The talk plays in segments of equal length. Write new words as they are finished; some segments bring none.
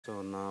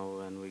So now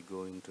when we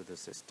go into the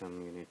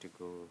system, you need to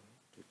go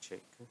to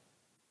check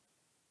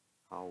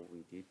how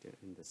we did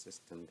in the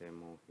system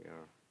demo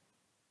here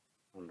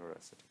under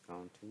asset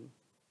accounting.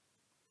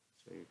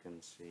 So you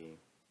can see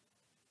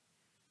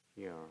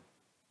here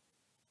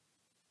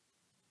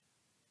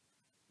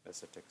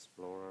asset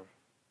explorer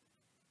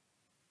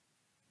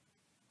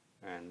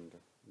and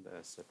the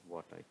asset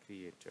what I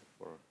created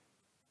for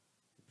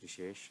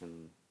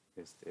depreciation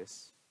is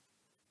this.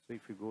 So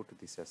if you go to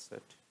this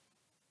asset,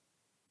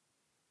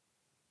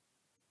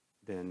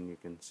 then you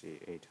can see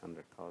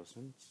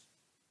 800,000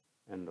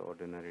 and the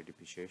ordinary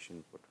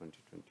depreciation for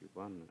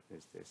 2021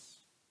 is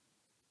this.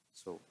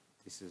 So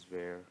this is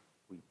where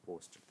we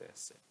posted the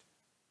asset.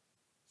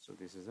 So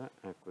this is an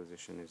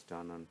acquisition is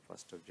done on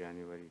 1st of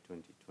January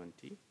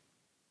 2020.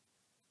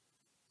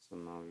 So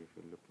now if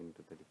you look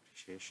into the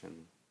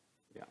depreciation,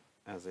 yeah,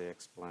 as I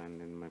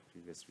explained in my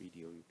previous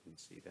video, you can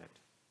see that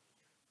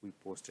we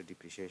posted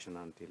depreciation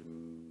until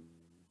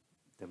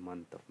the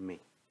month of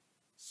May.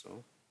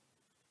 So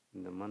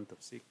in the month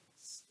of 6,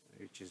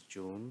 which is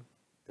June,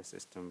 the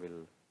system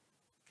will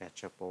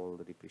catch up all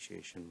the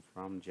depreciation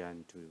from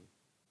Jan to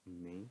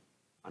May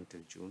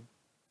until June.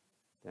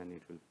 Then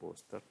it will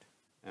post that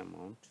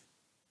amount.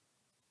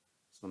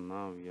 So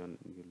now you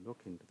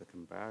look into the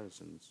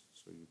comparisons,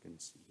 so you can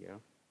see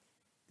here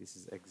this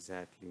is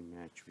exactly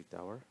matched with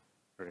our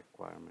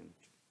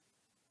requirement.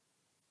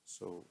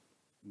 So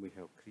we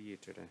have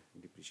created a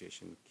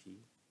depreciation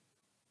key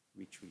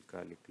which will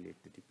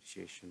calculate the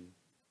depreciation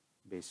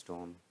based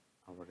on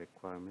our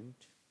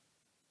requirement.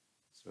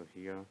 So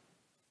here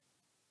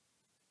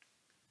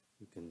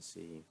you can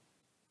see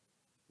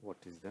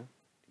what is the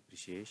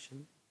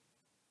depreciation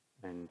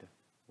and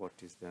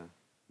what is the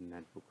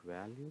net book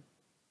value,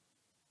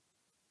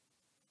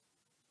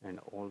 and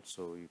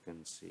also you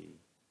can see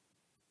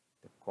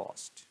the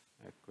cost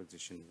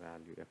acquisition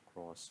value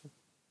across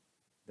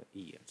the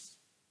years.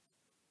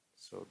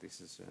 So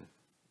this is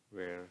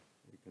where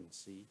you can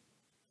see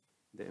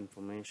the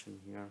information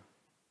here.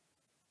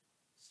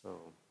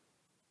 So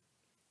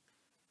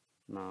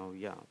now,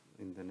 yeah,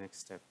 in the next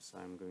steps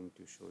I'm going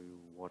to show you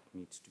what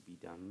needs to be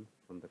done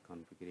from the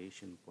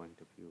configuration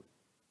point of view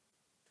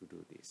to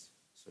do this.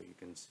 So you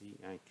can see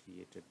I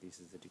created, this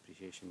is the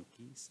depreciation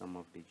key, sum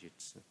of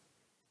digits,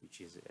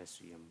 which is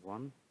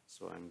SVM1.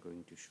 So I'm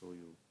going to show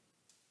you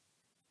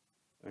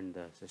in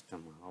the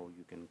system how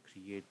you can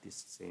create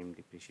this same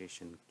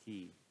depreciation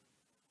key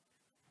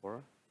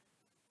for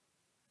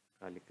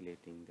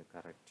calculating the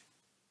correct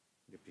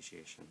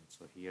depreciation.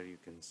 So here you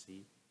can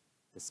see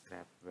the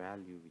scrap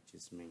value which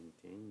is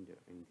maintained.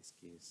 In this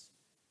case,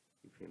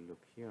 if you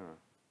look here,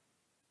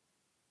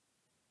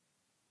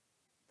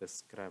 the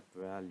scrap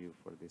value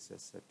for this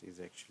asset is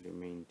actually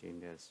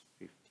maintained as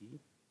 50.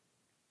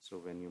 So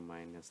when you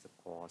minus the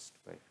cost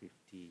by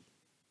 50,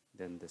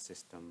 then the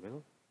system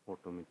will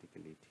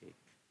automatically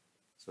take.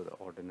 So the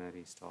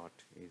ordinary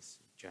start is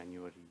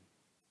January,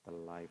 the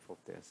life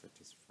of the asset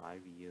is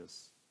 5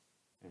 years,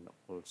 and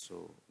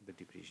also the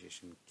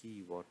depreciation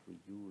key what we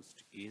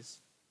used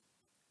is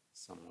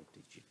sum of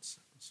digits.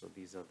 So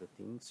these are the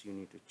things you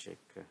need to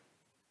check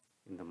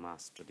in the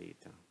master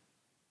data.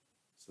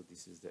 So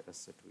this is the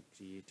asset we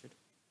created.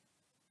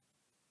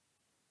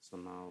 So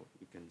now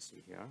you can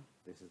see here,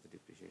 this is the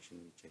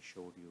depreciation which I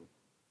showed you.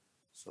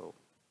 So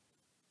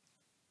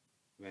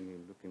when you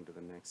look into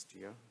the next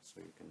year, so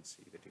you can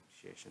see the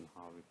depreciation,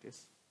 how it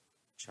is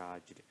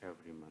charged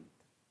every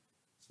month.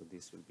 So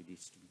this will be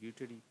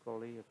distributed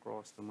equally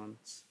across the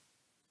months.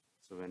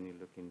 So when you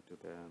look into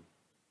the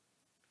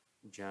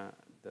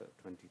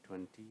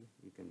 2020,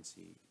 you can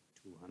see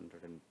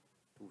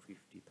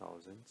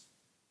 250,000,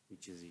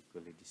 which is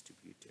equally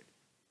distributed.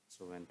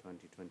 So when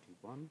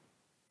 2021,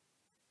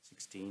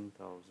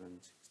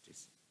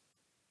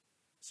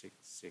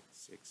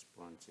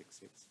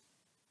 16,666.66,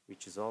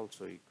 which is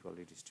also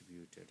equally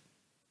distributed.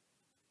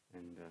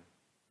 And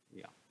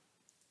yeah,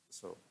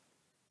 so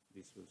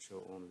this will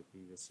show only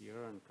previous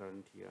year and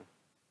current year.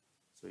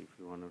 So if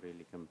you want to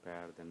really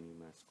compare, then you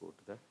must go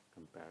to the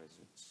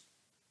comparisons.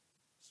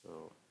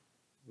 So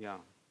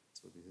yeah,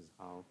 so this is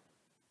how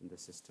in the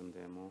system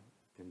demo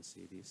you can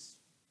see this.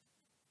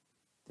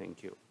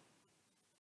 Thank you.